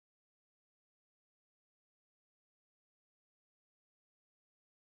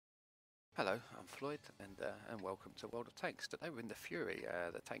Hello, I'm Floyd, and welcome to World of Tanks. Today we're in the Fury,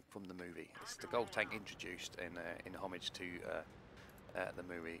 the tank from the movie. It's the gold tank introduced in homage to the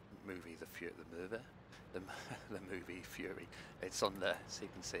movie the the movie Fury. It's on the, so you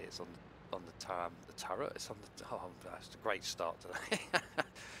can see it's on the turret. It's on the that's a great start today.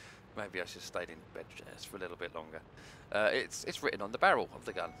 Maybe I should have stayed in bed just for a little bit longer. It's written on the barrel of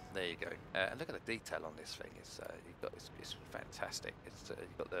the gun. There you go. And look at the detail on this thing. It's fantastic.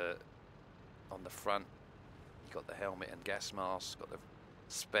 You've got the on the front, you've got the helmet and gas mask, got the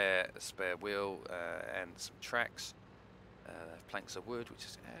spare wheel and some tracks, planks of wood, which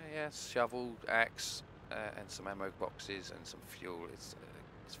is shovel, axe, and some ammo boxes and some fuel. It's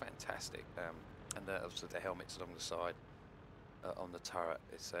fantastic, and obviously the helmets along the side on the turret.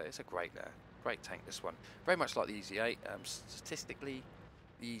 It's a great tank. This one, very much like the Easy 8. Statistically,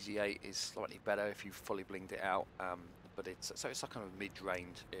 the Easy 8 is slightly better if you fully blinged it out. But it's like kind of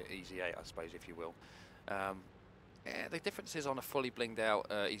mid-range Easy 8, I suppose, if you will. Yeah, the differences on a fully blinged out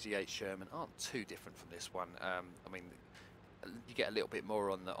Easy 8 Sherman aren't too different from this one. I mean, you get a little bit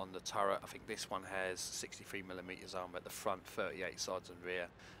more on the turret. I think this one has 63mm armor at the front, 38 sides and rear,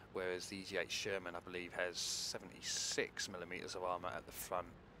 whereas the Easy 8 Sherman, I believe, has 76mm of armor at the front.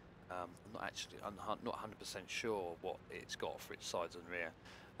 I'm not 100% sure what it's got for its sides and rear.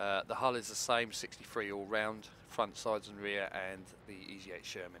 The hull is the same, 63 all round, front, sides and rear, and the Easy 8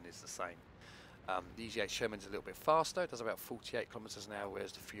 Sherman is the same. The Easy 8 Sherman is a little bit faster, it does about 48 kilometers an hour,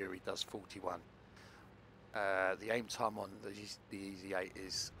 whereas the Fury does 41. The aim time on the Easy 8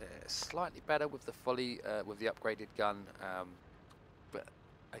 is slightly better with the with the upgraded gun, but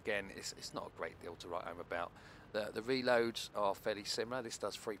again, it's not a great deal to write home about. The reloads are fairly similar. This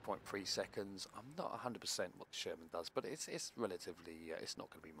does 3.3 seconds. I'm not 100% what the Sherman does, but it's relatively, it's not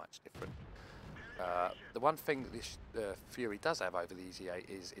going to be much different. The one thing that this Fury does have over the Easy 8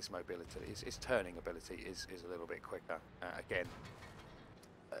 is mobility. Its turning ability is a little bit quicker. Again,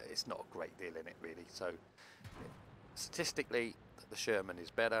 it's not a great deal in it really. So statistically, the Sherman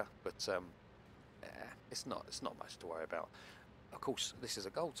is better, but it's not much to worry about. Of course, this is a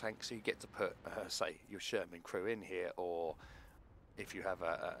gold tank, so you get to put, say, your Sherman crew in here, or if you have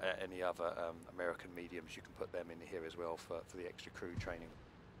any other American mediums, you can put them in here as well for the extra crew training.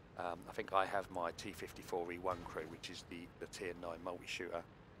 I think I have my T-54E1 crew, which is the Tier 9 multi-shooter,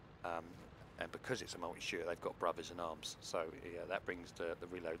 and because it's a multi-shooter, they've got brothers in arms, so yeah, that brings the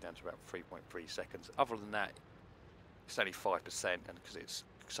reload down to about 3.3 seconds. Other than that, it's only 5%, and because it's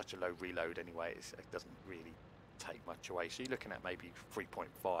such a low reload anyway, it doesn't really take much away, so you're looking at maybe 3.5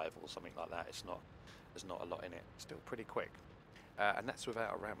 or something like that. There's not a lot in it, still pretty quick, and that's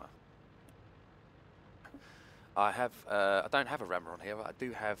without a rammer. I don't have a rammer on here, but I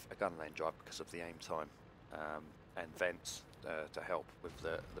do have a gun lane drive because of the aim time, and vents to help with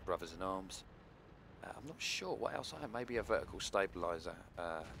the brothers in arms. I'm not sure what else I have, maybe a vertical stabilizer.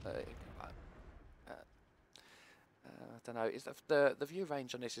 I don't know. Is the view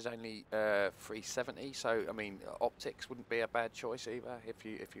range on this is only 370, so I mean optics wouldn't be a bad choice either if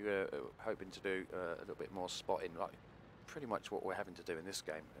you were hoping to do a little bit more spotting, like pretty much what we're having to do in this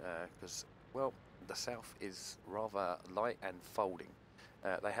game, because well, the south is rather light and folding.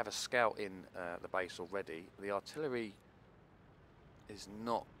 They have a scout in the base already. The artillery is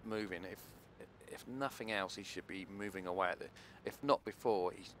not moving. If nothing else, he should be moving away. If not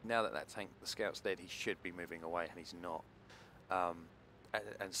before, now that the scout's dead, he should be moving away, and he's not.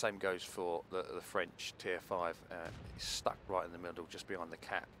 And same goes for the French Tier 5. He's stuck right in the middle, just behind the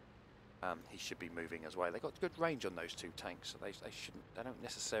cap. He should be moving as well. They've got good range on those two tanks, so they don't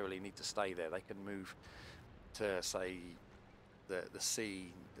necessarily need to stay there. They can move to, say, the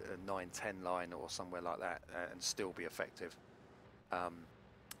C910 line or somewhere like that, and still be effective.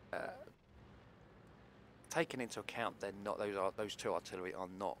 Taking into account they're not, those two artillery are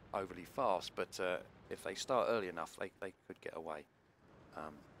not overly fast, but if they start early enough, they could get away,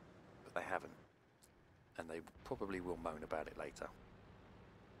 but they haven't, and they probably will moan about it later.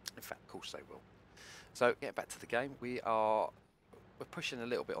 In fact, of course they will. So get back to the game. We're pushing a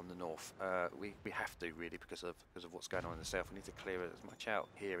little bit on the north. We have to really because of what's going on in the south. We need to clear as much out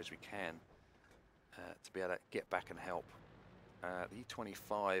here as we can to be able to get back and help. The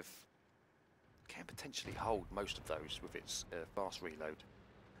E-25 can potentially hold most of those with its fast reload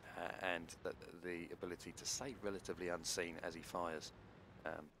and the ability to stay relatively unseen as he fires.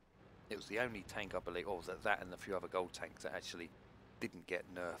 It was the only tank, I believe, or that and a few other gold tanks that actually didn't get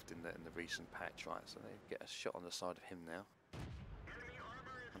nerfed in the recent patch, right? So they get a shot on the side of him now.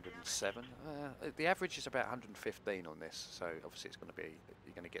 107. The average is about 115 on this, so obviously it's going to be,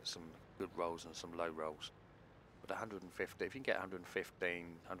 you're going to get some good rolls and some low rolls. 150. If you can get 115,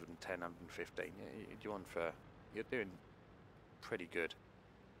 110, 115, you're on for, you're doing pretty good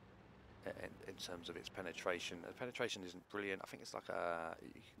in terms of its penetration. The penetration isn't brilliant. I think it's like you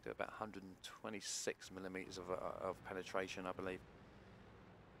can do about 126 millimeters of penetration, I believe,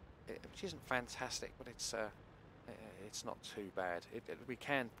 which isn't fantastic, but it's not too bad. We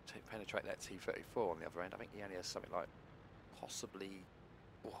can penetrate that T-34 on the other end. I think he only has something like possibly,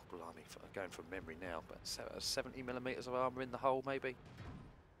 oh blimey, going from memory now, but 70 millimeters of armor in the hull, maybe.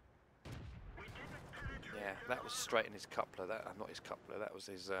 Yeah, that was straight in his coupler. Not his coupler. That was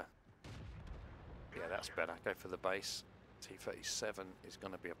his. Yeah, that's better. Go for the base. T-37 is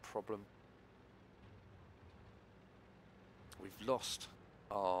going to be a problem. We've lost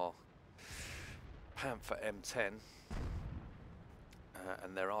our Panther M10,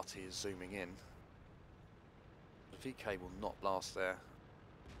 and their RT is zooming in. The VK will not last there.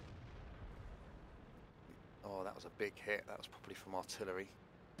 Oh, that was a big hit. That was probably from artillery.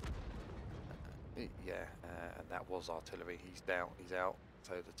 Yeah, and that was artillery. He's down. He's out.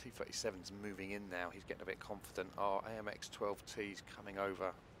 So the T-37's moving in now. He's getting a bit confident. Our AMX-12T's coming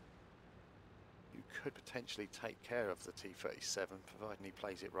over. You could potentially take care of the T-37, providing he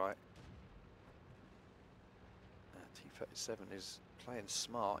plays it right. T-37 is playing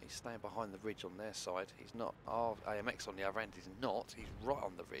smart. He's staying behind the ridge on their side. He's not. Our AMX on the other end is not. He's right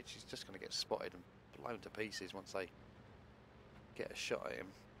on the ridge. He's just going to get spotted and blown to pieces once they get a shot at him.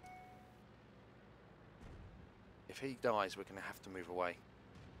 If he dies, we're going to have to move away.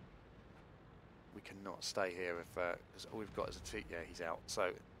 We cannot stay here if because all we've got is a T. Yeah, he's out.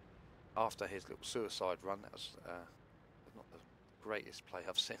 So after his little suicide run, that was not the greatest play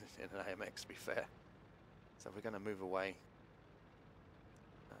I've seen in an AMX, to be fair. So we're going to move away,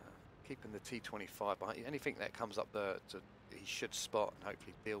 keeping the T-25 behind. Anything that comes up there, he should spot and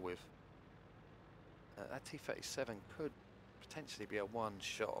hopefully deal with. That T-37 could potentially be a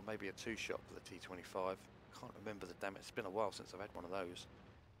one-shot or maybe a two-shot for the T-25. Can't remember the damage. It's been a while since I've had one of those.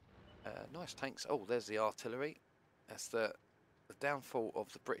 Nice tanks. Oh, there's the artillery. That's the downfall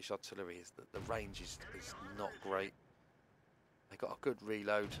of the British artillery is that the range is not great. They got a good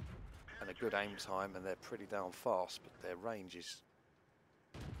reload and a good aim time, and they're pretty damn fast, but their range is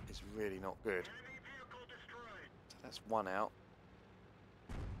really not good. So that's one out.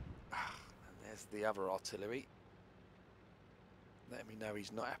 And there's the other artillery. Let me know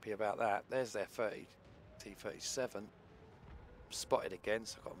he's not happy about that. There's their T-37. Spotted again,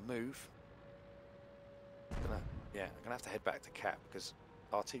 so I've got to move. I'm gonna have to head back to Cap because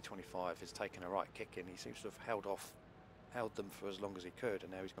our T-25 is taking a right kick in. He seems to have held them for as long as he could,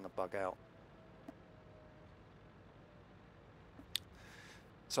 and now he's going to bug out.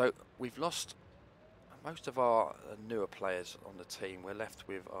 So we've lost most of our newer players on the team. We're left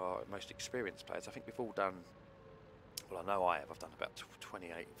with our most experienced players. I think we've all done, well, I know I have. I've done about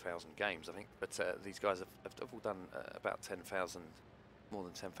 28,000 games, I think. But these guys have all done about 10,000, more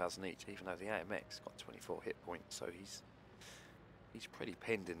than 10,000 each, even though the AMX got 24 hit points. So he's pretty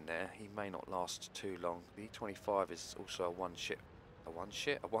pinned in there. He may not last too long. The E-25 is also a one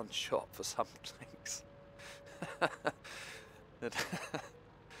shot for some things.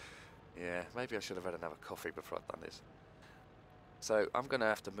 Yeah, maybe I should have had another coffee before I'd done this. So I'm going to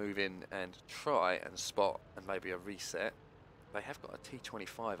have to move in and try and spot and maybe a reset. They have got a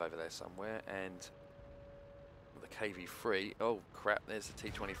T-25 over there somewhere, and the KV-3. Oh crap! There's the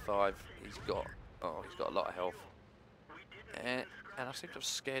T-25. He's got a lot of health, and I seem to have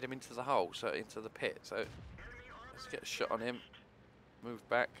scared him into the hole, so into the pit. So let's get a shot on him. Move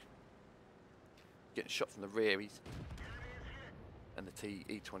back. Getting shot from the rear. And the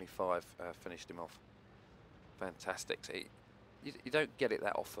T-25 finished him off. Fantastic. So you don't get it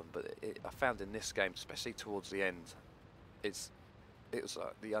that often, but I found in this game, especially towards the end, it was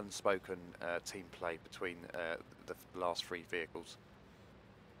the unspoken team play between the last three vehicles.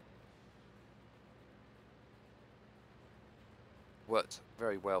 Worked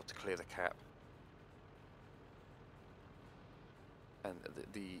very well to clear the cap. And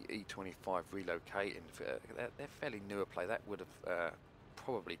the E-25 relocating, they're fairly newer play. That would have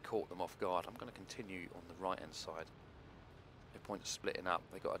probably caught them off guard. I'm going to continue on the right hand side. No point splitting up.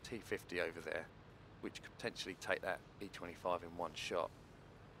 They've got a T-50 over there, which could potentially take that E-25 in one shot.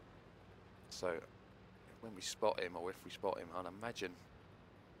 So when we spot him, or if we spot him, I'd imagine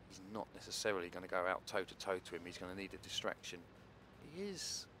he's not necessarily going to go out toe-to-toe to him. He's going to need a distraction. He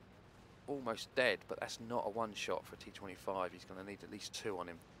is almost dead, but that's not a one shot for a T-25. He's going to need at least two on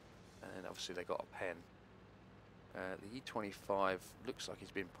him, and obviously they got a pen. The E-25 looks like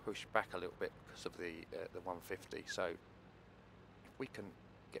he's been pushed back a little bit because of the 150. So if we can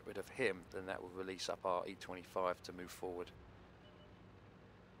get rid of him, then that will release up our E25 to move forward.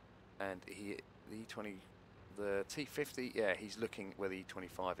 And the T50, yeah, he's looking where the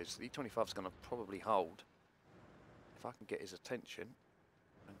E25 is. The E25 is going to probably hold. If I can get his attention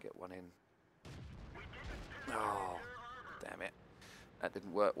and get one in. Oh, damn it. That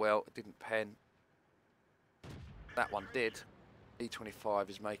didn't work well. It didn't pen. That one did. E25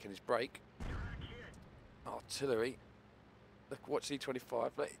 is making his break. Artillery. Look, watch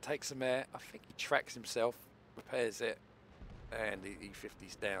E25. Look, it takes some air. I think he tracks himself, repairs it, and the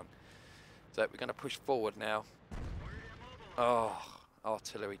E50's down. So we're going to push forward now. Oh,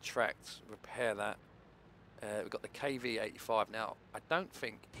 artillery tracked. Repair that. We've got the KV-85 now. I don't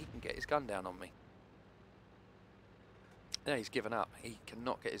think he can get his gun down on me. No, he's given up. He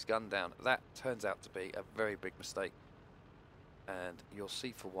cannot get his gun down. That turns out to be a very big mistake. And you'll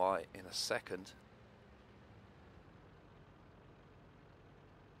see for why in a second.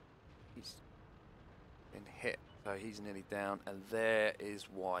 He's been hit, so he's nearly down. And there is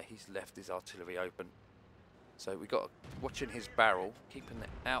why he's left his artillery open. So we got watching his barrel, keeping it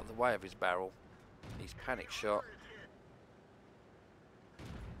out of the way of his barrel. He's panic shot.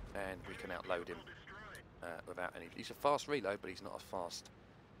 And we can outload him. Without any, he's a fast reload, but he's not as fast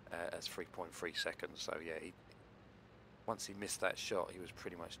as 3.3 seconds. So yeah, once he missed that shot, he was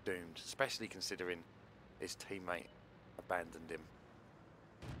pretty much doomed. Especially considering his teammate abandoned him.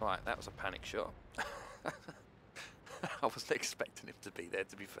 Right, that was a panic shot. I wasn't expecting him to be there,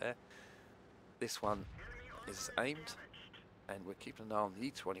 to be fair. This one is aimed, and we're keeping an eye on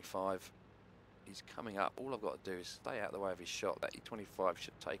the E25. He's coming up. All I've got to do is stay out of the way of his shot. That E25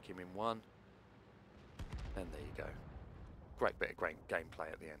 should take him in one. And there you go. Great bit of gameplay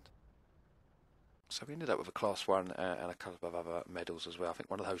at the end. So we ended up with a Class 1 and a couple of other medals as well. I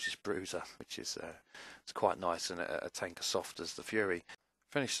think one of those is Bruiser, which is it's quite nice, and a tank as soft as the Fury.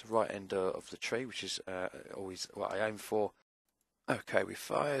 Finished the right end of the tree, which is always what I aim for. Okay, we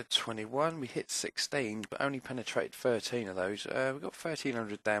fired 21, we hit 16, but only penetrated 13 of those. We got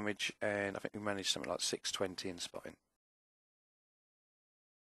 1300 damage, and I think we managed something like 620 in spotting.